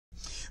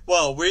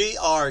Well, we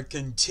are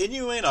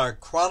continuing our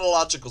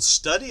chronological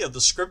study of the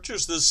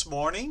scriptures this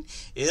morning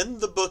in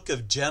the book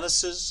of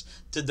Genesis.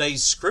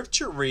 Today's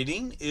scripture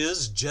reading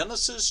is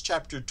Genesis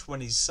chapter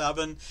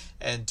 27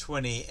 and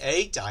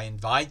 28. I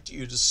invite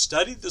you to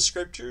study the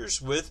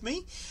scriptures with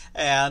me.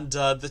 And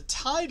the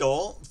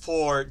title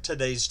for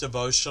today's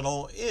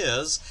devotional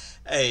is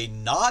A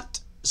Not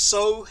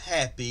So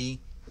Happy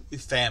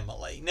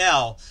Family.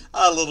 Now,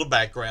 a little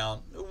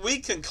background. We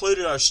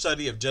concluded our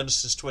study of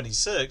Genesis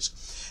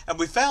 26, and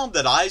we found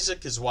that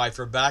Isaac, his wife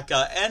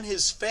Rebekah, and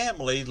his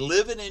family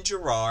living in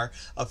Gerar,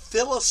 a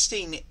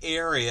Philistine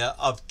area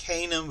of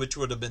Canaan, which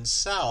would have been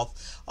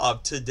south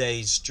of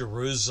today's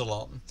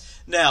Jerusalem.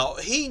 Now,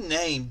 he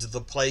named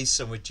the place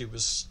in which he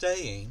was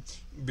staying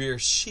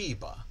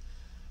Beersheba.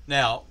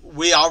 Now,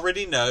 we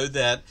already know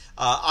that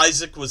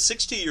Isaac was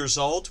 60 years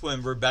old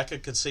when Rebekah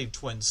conceived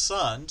twin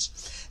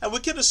sons, and we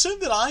can assume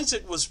that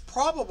Isaac was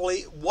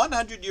probably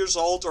 100 years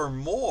old or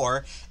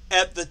more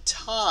at the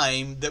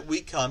time that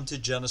we come to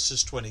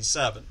Genesis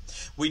 27.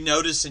 We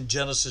notice in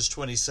Genesis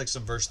 26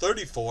 and verse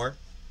 34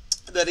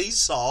 that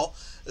Esau,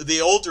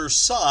 the older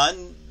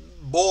son,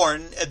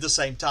 born at the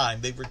same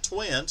time. They were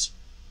twins.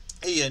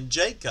 He and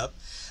Jacob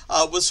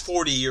was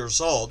 40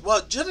 years old.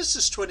 Well,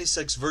 Genesis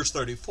 26 verse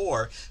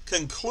 34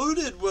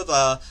 concluded with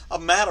a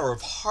matter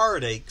of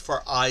heartache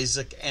for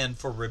Isaac and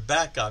for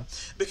Rebekah,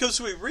 because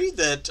we read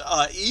that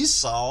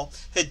Esau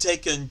had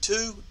taken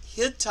two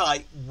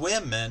Hittite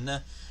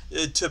women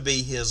to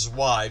be his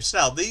wives.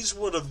 Now, these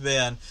would have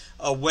been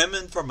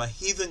women from a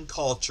heathen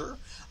culture,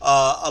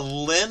 a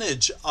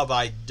lineage of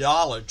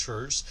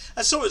idolaters.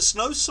 And so it's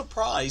no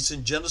surprise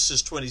in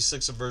Genesis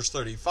 26 and verse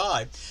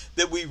 35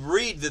 that we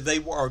read that they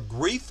were a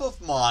grief of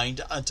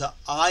mind unto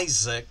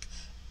Isaac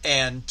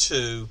and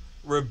to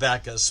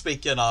Rebekah,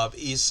 speaking of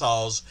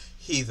Esau's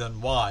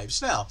heathen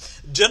wives. Now,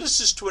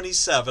 Genesis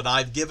 27,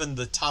 I've given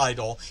the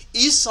title,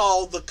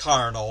 Esau the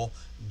Carnal,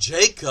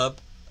 Jacob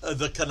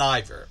the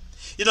Conniver.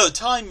 You know,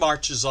 time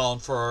marches on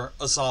for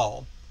us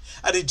all.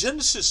 And in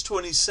Genesis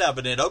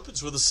 27, it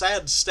opens with a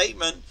sad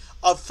statement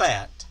of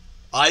fact.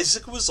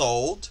 Isaac was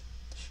old,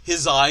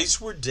 his eyes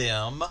were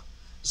dim,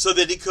 so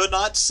that he could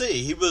not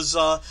see. He was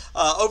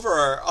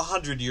over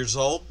 100 years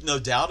old, no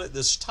doubt, at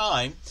this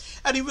time,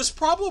 and he was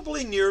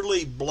probably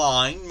nearly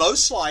blind,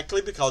 most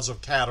likely because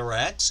of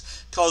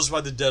cataracts caused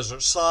by the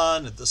desert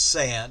sun and the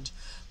sand.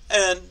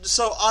 And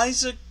so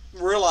Isaac,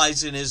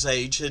 realizing his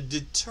age, had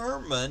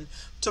determined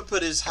to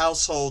put his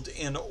household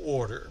in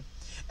order.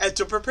 And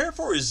to prepare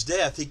for his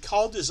death, he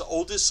called his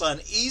oldest son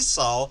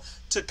Esau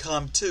to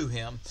come to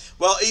him.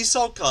 Well,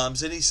 Esau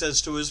comes and he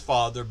says to his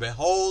father,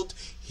 "Behold,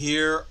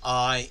 here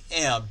I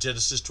am."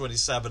 Genesis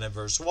 27 and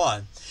verse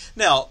 1.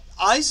 Now,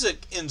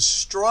 Isaac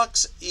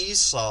instructs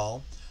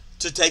Esau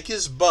to take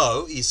his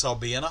bow, Esau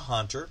being a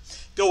hunter,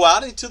 go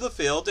out into the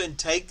field and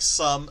take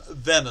some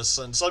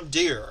venison, some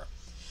deer.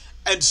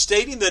 And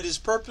stating that his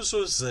purpose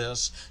was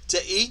this,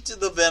 to eat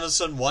the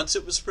venison once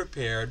it was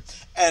prepared,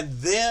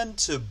 and then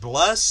to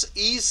bless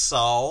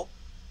Esau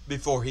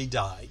before he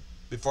died,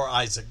 before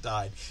Isaac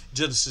died.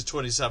 Genesis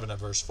 27 and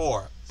verse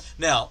 4.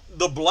 Now,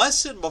 the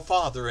blessing of a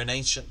father in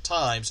ancient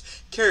times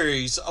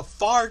carries a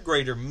far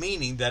greater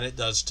meaning than it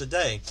does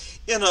today.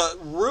 In a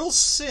real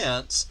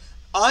sense,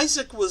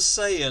 Isaac was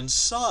saying,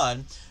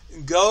 son,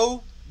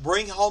 go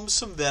bring home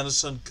some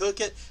venison, cook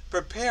it,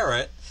 prepare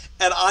it,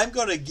 and I'm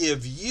going to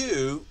give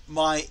you,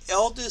 my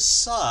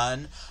eldest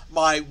son,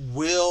 my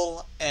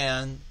will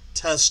and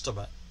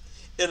testament.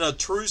 In a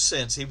true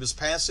sense, he was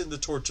passing the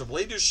torch of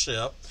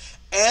leadership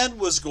and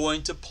was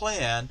going to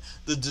plan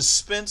the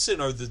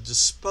dispensing or the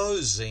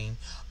disposing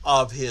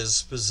of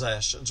his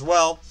possessions.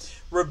 Well,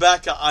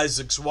 Rebekah,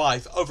 Isaac's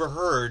wife,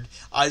 overheard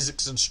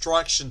Isaac's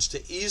instructions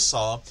to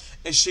Esau,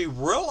 and she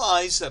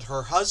realized that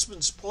her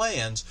husband's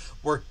plans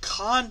were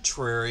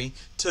contrary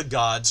to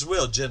God's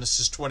will.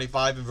 Genesis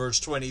 25 and verse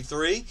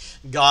 23,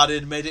 God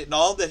had made it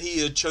known that he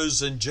had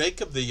chosen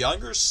Jacob, the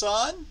younger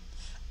son,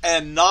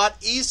 and not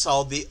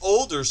Esau, the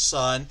older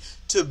son,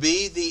 to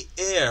be the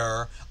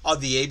heir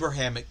of the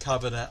Abrahamic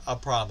covenant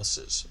of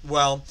promises.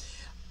 Well,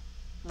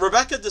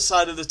 Rebekah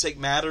decided to take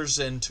matters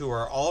into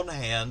her own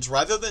hands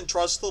rather than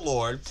trust the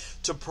Lord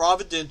to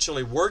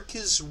providentially work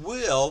his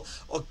will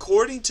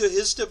according to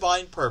his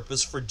divine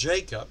purpose for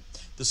Jacob,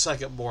 the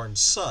second-born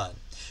son.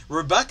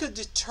 Rebekah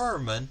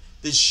determined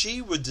that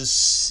she would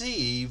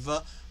deceive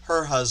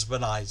her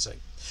husband Isaac.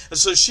 And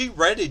so she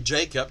readied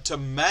Jacob to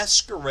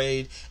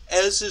masquerade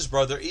as his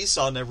brother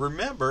Esau. Now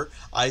remember,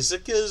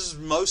 Isaac is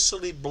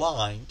mostly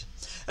blind.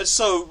 And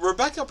so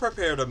Rebekah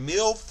prepared a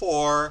meal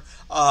for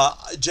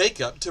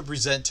Jacob to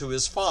present to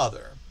his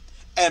father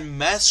and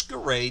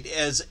masquerade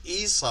as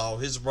Esau,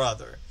 his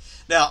brother.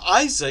 Now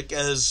Isaac,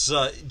 as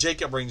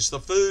Jacob brings the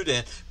food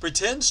and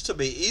pretends to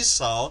be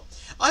Esau,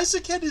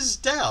 Isaac had his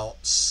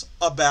doubts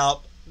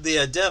about the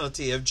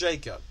identity of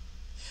Jacob.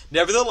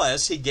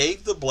 Nevertheless, he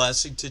gave the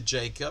blessing to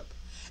Jacob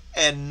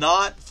and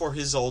not for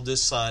his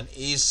oldest son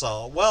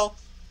Esau. Well,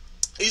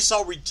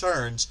 Esau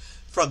returns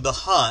from the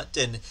hunt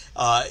in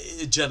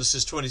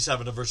Genesis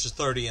 27 verses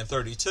 30 and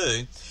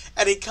 32,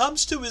 and he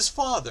comes to his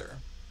father.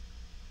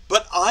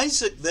 But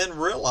Isaac then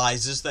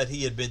realizes that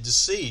he had been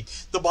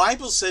deceived. The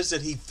Bible says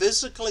that he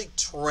physically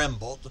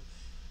trembled.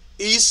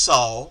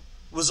 Esau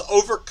was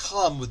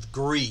overcome with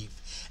grief,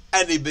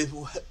 and he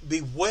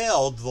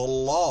bewailed the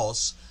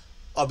loss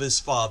of his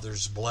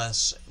father's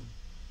blessing.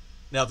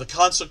 Now, the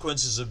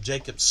consequences of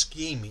Jacob's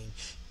scheming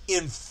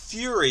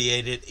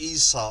infuriated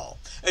Esau.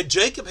 And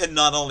Jacob had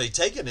not only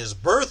taken his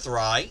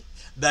birthright,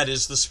 that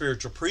is the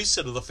spiritual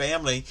priesthood of the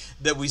family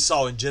that we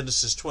saw in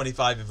Genesis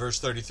 25 and verse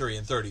 33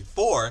 and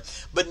 34,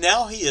 but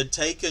now he had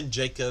taken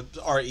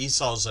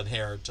Esau's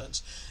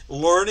inheritance.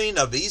 Learning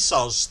of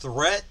Esau's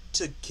threat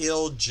to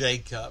kill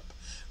Jacob,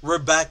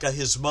 Rebekah,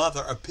 his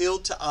mother,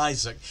 appealed to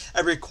Isaac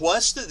and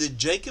requested that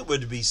Jacob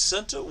would be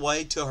sent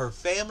away to her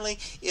family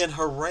in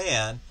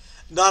Haran,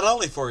 not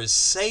only for his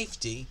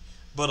safety,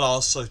 but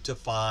also to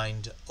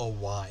find a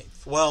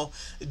wife. Well,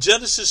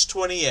 Genesis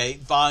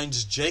 28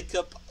 finds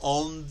Jacob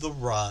on the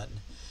run.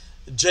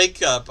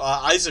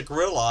 Isaac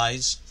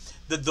realized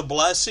that the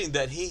blessing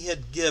that he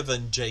had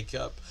given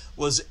Jacob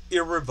was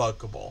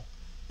irrevocable.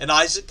 And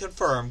Isaac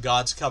confirmed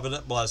God's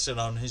covenant blessing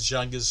on his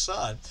youngest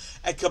son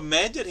and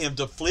commanded him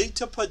to flee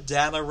to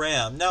Padan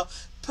Aram. Now,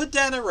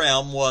 Padan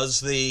Aram was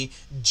the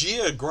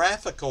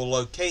geographical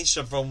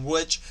location from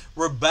which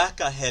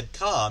Rebekah had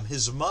come,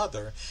 his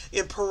mother.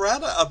 In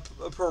Padan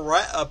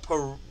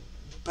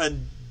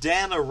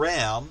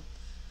Aram,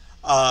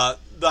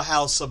 the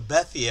house of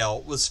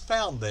Bethuel was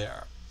found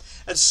there.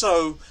 And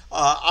so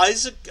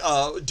Isaac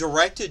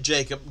directed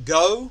Jacob,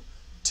 go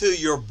to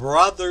your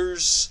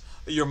mother's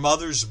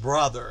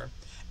brother,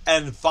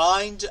 and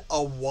find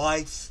a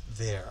wife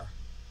there.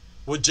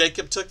 Well,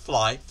 Jacob took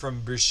flight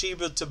from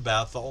Beersheba to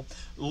Bethel,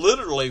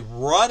 literally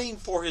running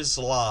for his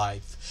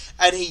life,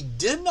 and he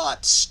did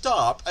not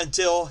stop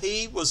until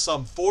he was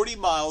some 40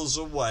 miles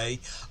away,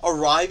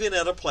 arriving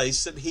at a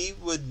place that he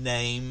would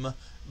name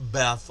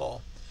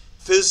Bethel.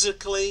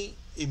 Physically,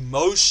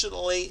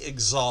 emotionally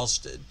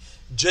exhausted,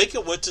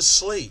 Jacob went to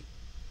sleep.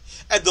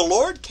 And the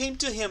Lord came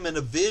to him in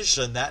a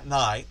vision that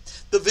night,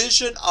 the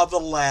vision of a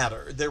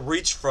ladder that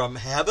reached from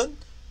heaven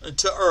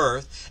to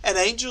earth, and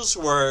angels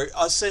were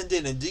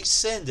ascending and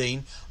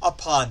descending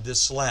upon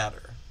this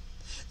ladder.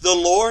 The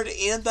Lord,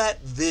 in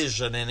that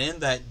vision and in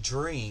that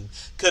dream,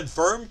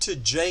 confirmed to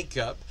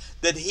Jacob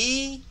that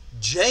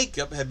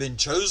Jacob, had been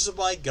chosen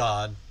by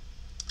God,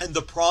 and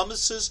the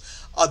promises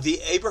of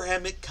the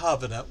Abrahamic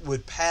covenant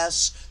would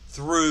pass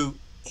through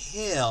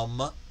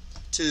him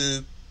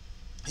to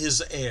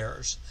his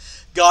heirs.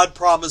 God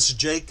promised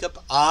Jacob,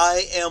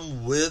 I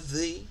am with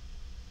thee.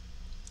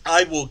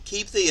 I will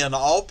keep thee in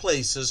all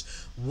places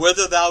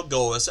whither thou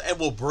goest, and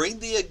will bring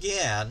thee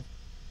again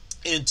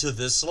into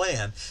this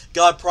land.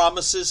 God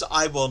promises,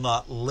 I will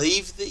not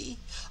leave thee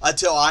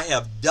until I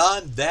have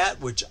done that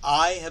which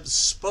I have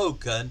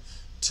spoken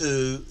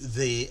to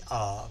thee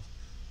of.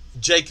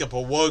 Jacob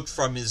awoke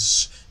from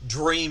his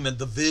dream and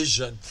the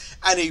vision,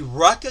 and he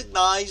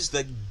recognized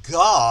that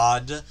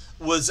God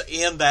was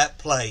in that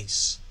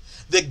place.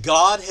 That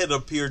God had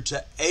appeared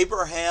to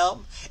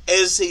Abraham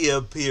as he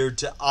appeared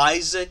to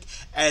Isaac,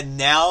 and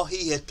now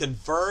he had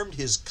confirmed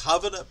his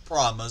covenant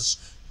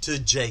promise to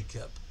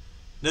Jacob.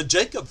 Now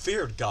Jacob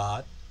feared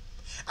God,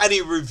 and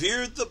he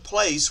revered the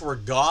place where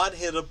God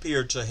had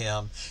appeared to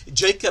him.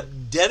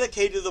 Jacob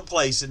dedicated the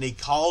place, and he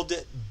called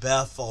it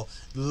Bethel,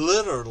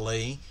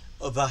 literally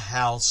the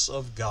house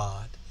of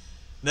God.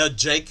 Now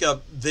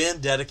Jacob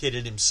then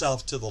dedicated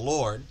himself to the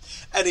Lord,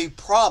 and he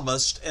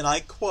promised, and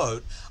I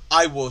quote,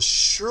 I will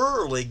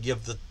surely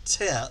give the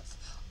 10th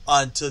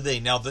unto thee.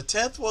 Now the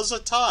 10th was a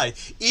tithe.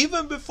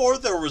 Even before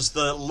there was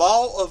the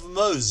law of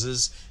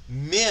Moses,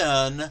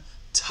 men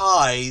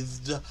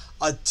tithed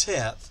a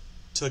 10th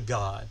to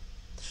God.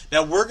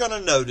 Now we're going to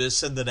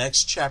notice in the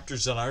next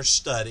chapters in our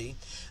study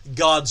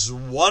God's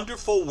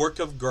wonderful work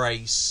of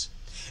grace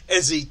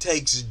as he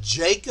takes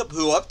Jacob,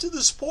 who up to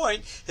this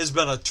point has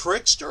been a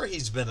trickster,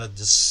 he's been a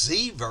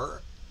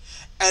deceiver,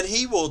 and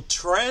he will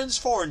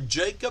transform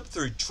Jacob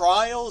through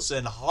trials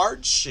and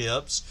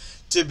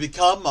hardships to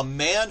become a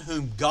man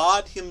whom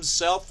God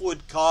himself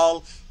would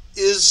call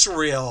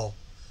Israel,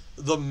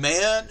 the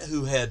man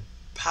who had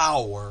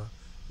power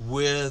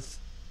with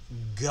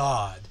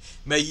God.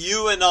 May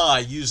you and I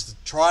use the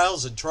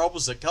trials and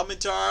troubles that come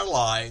into our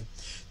life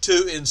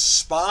to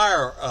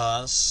inspire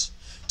us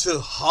to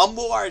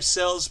humble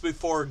ourselves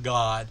before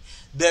God,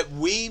 that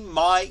we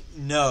might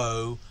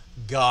know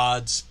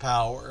God's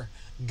power.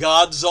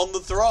 God's on the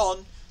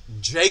throne,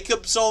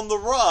 Jacob's on the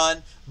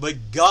run,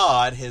 but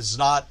God has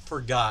not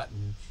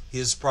forgotten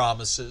his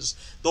promises.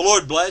 The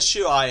Lord bless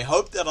you. I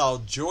hope that I'll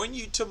join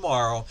you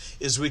tomorrow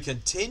as we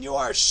continue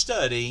our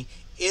study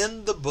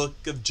in the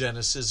book of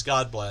Genesis.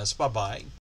 God bless. Bye-bye.